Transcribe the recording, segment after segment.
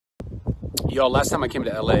Y'all, last time I came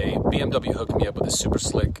to LA, BMW hooked me up with a super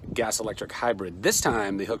slick gas electric hybrid. This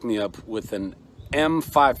time they hooked me up with an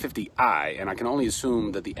M550i, and I can only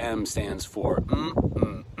assume that the M stands for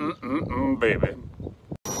baby.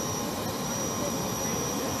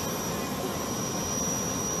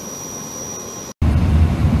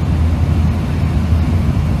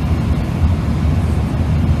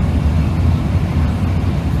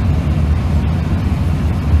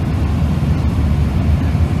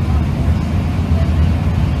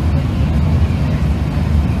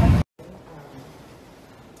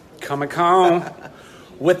 Comic-Con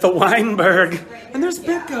with the Weinberg. And there's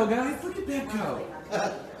Bitco, guys. Look at Bitco.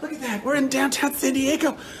 Look at that. We're in downtown San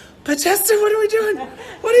Diego. But Chester, what are we doing?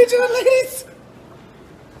 What are you doing, ladies?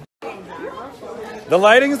 The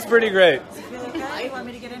lighting is pretty great. You want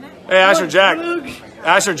me to get in it? Hey, Asher Jack.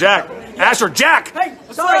 Asher Jack. Asher Jack! Hey,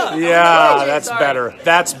 sorry. Yeah, that's better.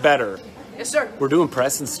 That's better. Yes, sir. We're doing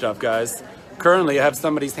press and stuff, guys. Currently, I have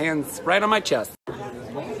somebody's hands right on my chest.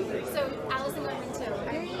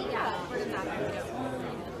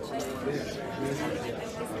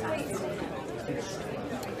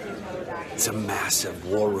 It's a massive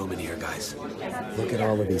war room in here, guys. Look at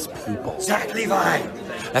all of these people. Zachary Levi!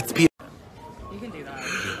 That's Peter. You can do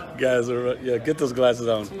that. Guys, yeah, get those glasses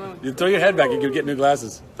on. You throw your head back, you can get new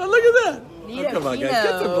glasses. Oh, look at that. Oh, come on, guys,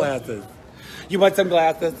 get some glasses. You want some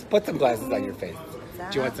glasses? Put some glasses on your face.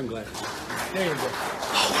 Do you want some glasses? There you go.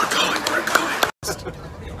 Oh, we're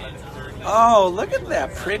going. Oh, look at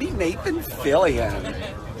that pretty Nathan Fillion.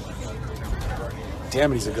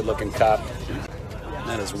 Damn, he's a good-looking cop.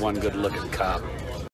 That is one good-looking cop.